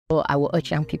So I will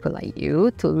urge young people like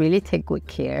you to really take good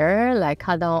care, like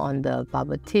cut down on the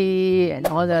bubble tea and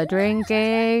all the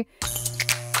drinking.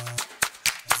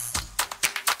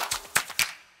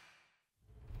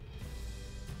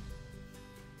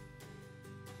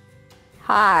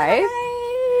 Hi.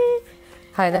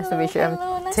 Hi, nice to meet you.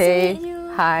 Hello, Tey. nice to meet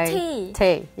you. Hi. Tey.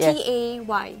 Tey. Yes.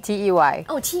 T-A-Y. T-E-Y.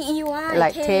 Oh, T-E-Y.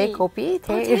 Like Tey. Tey, kopi,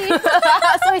 Tey. Okay.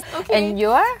 So it's okay. And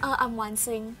you are? I'm Wan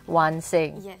Sing. Wan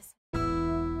Sing. Yes.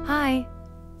 Hi.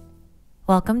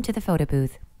 Welcome to the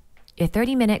Photobooth. Your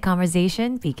 30-minute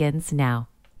conversation begins now.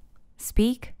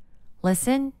 Speak,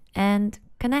 listen, and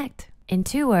connect. In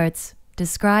 2 words,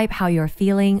 describe how you're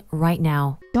feeling right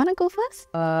now. You want to go first?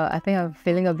 I think I'm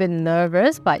feeling a bit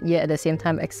nervous, but yet at the same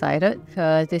time excited.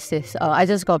 This is I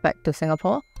just got back to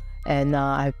Singapore, and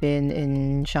I've been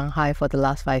in Shanghai for the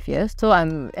last 5 years. So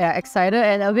I'm excited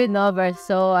and a bit nervous.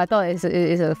 So I thought it's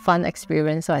a fun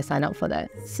experience, so I signed up for that.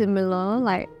 Similar,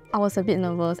 like I was a bit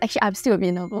nervous. Actually, I'm still a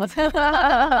bit nervous.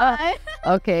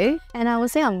 Okay. And I would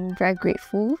say I'm very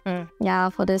grateful,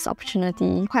 for this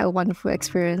opportunity. Quite a wonderful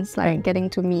experience, like getting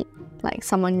to meet like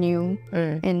someone new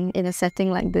in a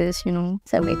setting like this, you know.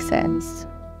 Does that make sense?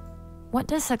 What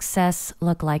does success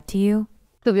look like to you?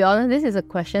 To be honest, this is a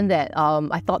question that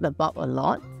I thought about a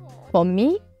lot. For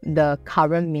me, the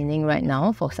current meaning right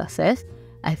now for success,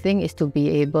 I think, is to be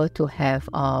able to have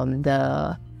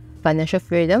the financial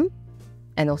freedom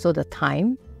and also the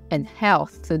time and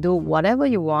health to do whatever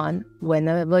you want,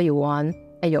 whenever you want,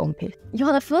 at your own pace.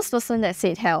 You're the first person that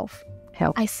said health.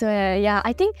 Health. I swear, yeah.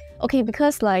 I think, okay,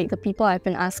 because like the people I've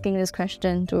been asking this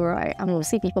question to, right, I'm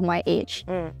mostly people my age.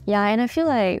 Yeah, and I feel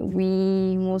like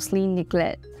we mostly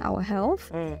neglect our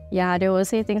health. Yeah, they will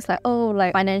say things like, oh,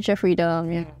 like financial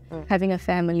freedom, having a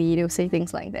family, they'll say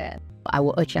things like that. I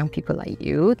will urge young people like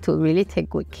you to really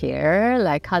take good care,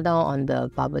 like cut down on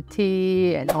the bubble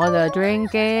tea and all the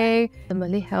drinking.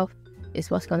 Ultimately, health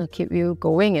is what's going to keep you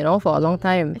going, you know, for a long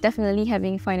time. Definitely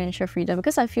having financial freedom,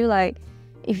 because I feel like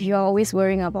if you're always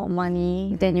worrying about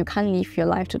money, then you can't live your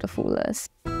life to the fullest.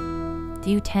 Do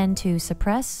you tend to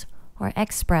suppress or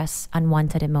express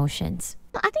unwanted emotions?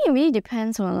 I think it really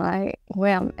depends on like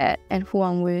where I'm at and who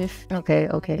I'm with. Okay.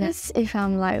 Because if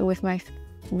I'm like with my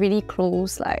really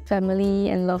close like family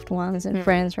and loved ones and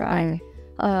friends, right?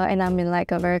 And I'm in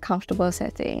like a very comfortable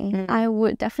setting, I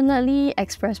would definitely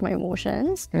express my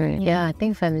emotions. Yeah, I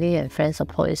think family and friend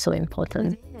support is so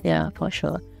important. Yeah, for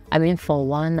sure. I mean, for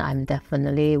one, I'm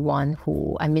definitely one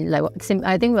who, I mean, like,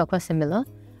 I think we're quite similar.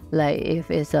 Like,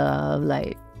 if it's a,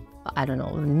 like, I don't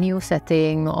know, new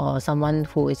setting or someone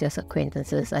who is just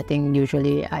acquaintances, I think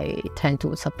usually I tend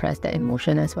to suppress that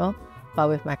emotion as well. But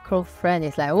with my close friend,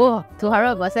 it's like, whoa,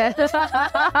 200%.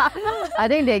 I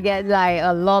think they get like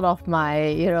a lot of my,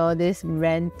 you know, this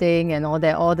ranting and all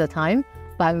that all the time.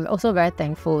 But I'm also very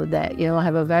thankful that, you know, I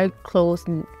have a very close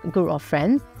group of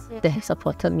friends that have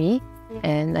supported me.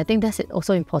 And I think that's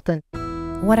also important.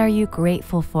 What are you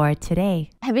grateful for today?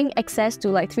 Having access to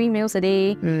like 3 meals a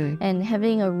day and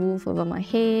having a roof over my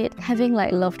head, having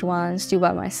like loved ones still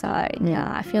by my side.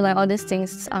 Yeah, I feel like all these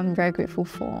things I'm very grateful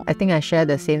for. I think I share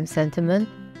the same sentiment,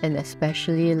 and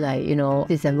especially like, you know,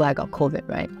 December I got COVID,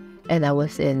 right? And I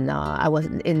was in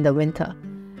the winter,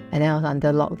 and then I was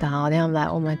under lockdown. And I'm like,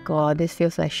 oh my god, this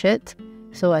feels like shit.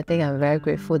 So I think I'm very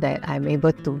grateful that I'm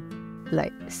able to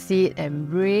like sit and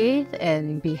breathe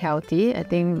and be healthy. I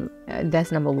think that's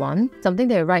number one. Something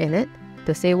that you write in it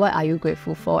to say what are you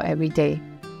grateful for every day.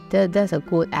 That's a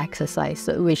good exercise,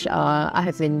 which I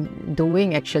have been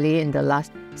doing actually in the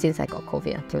last, since I got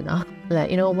COVID until now.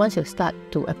 Like, you know, once you start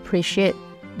to appreciate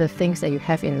the things that you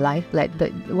have in life, like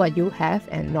what you have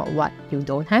and not what you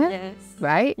don't have,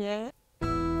 right? Yeah.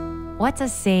 What's a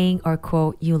saying or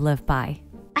quote you live by?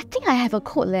 I think I have a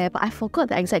quote there, but I forgot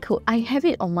the exact quote. I have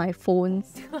it on my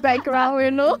phone's background,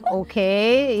 you know?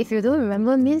 Okay, if you don't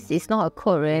remember, means it's not a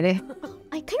quote, really.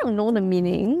 I kind of know the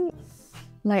meaning.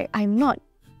 Like, I'm not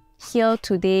here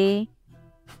today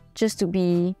just to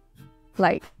be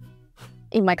like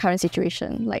in my current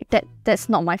situation. Like that's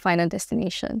not my final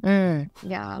destination.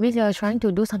 Yeah. Means you're trying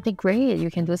to do something great, you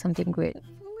can do something great.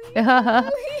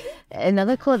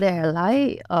 Another quote that I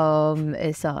like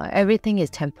is everything is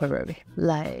temporary.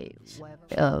 Like,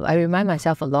 I remind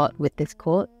myself a lot with this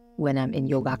quote when I'm in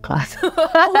yoga class.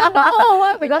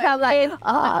 Because I'm like,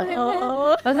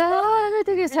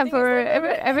 everything is temporary.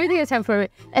 Everything is temporary,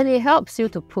 and it helps you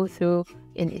to pull through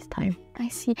in its time. I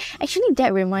see. Actually,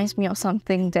 that reminds me of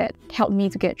something that helped me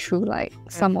to get through like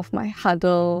some of my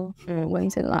harder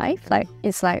moments in life. Like,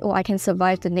 it's like, oh, I can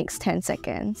survive the next 10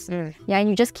 seconds. Yeah, and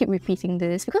you just keep repeating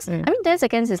this because I mean 10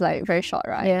 seconds is like very short,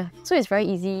 right? Yeah. So it's very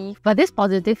easy. But this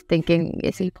positive thinking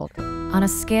is important. On a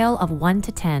scale of 1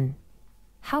 to 10,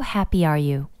 how happy are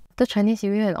you? The Chinese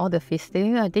New Year and all the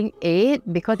feasting, I think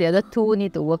 8, because the other 2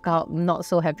 need to work out. I'm not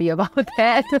so happy about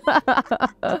that.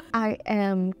 I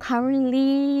am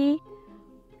currently...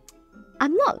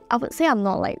 I would say I'm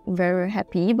not like very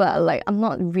happy, but like I'm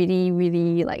not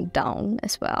really like down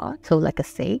as well. So like a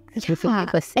 6? Yeah,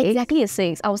 A 6? exactly a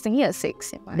 6. I was thinking a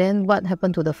 6. Then what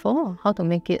happened to the 4? How to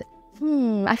make it?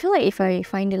 I feel like if I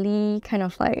finally kind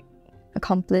of like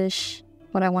accomplish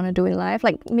what I want to do in life,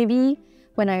 like maybe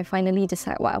when I finally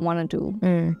decide what I want to do,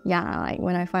 like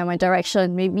when I find my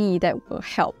direction, maybe that will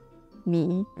help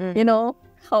me,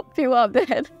 help fill up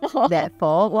that 4. That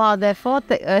 4? Wow, that 4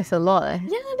 takes a lot.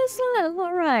 Yeah, that's a lot,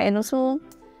 right? And also,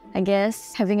 I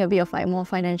guess having a bit of like more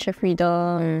financial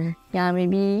freedom. Yeah,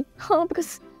 maybe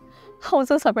because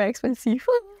houses are very expensive.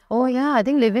 Oh yeah, I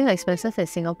think living expenses in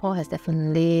Singapore has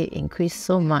definitely increased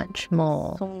so much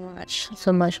more.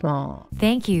 So much more.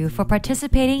 Thank you for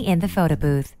participating in the photo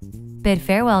booth. Bid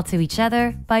farewell to each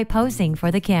other by posing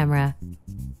for the camera.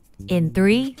 In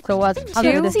 3, So what?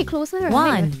 2, See closer.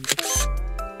 1.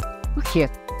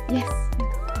 Cute. Yes.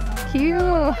 Cute.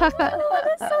 Oh,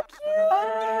 that's so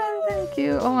cute. Thank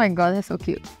you. Oh my god, that's so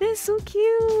cute. That's so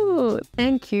cute.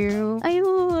 Thank you.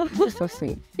 Aiyo. That's so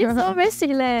sweet. It's so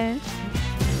messy leh.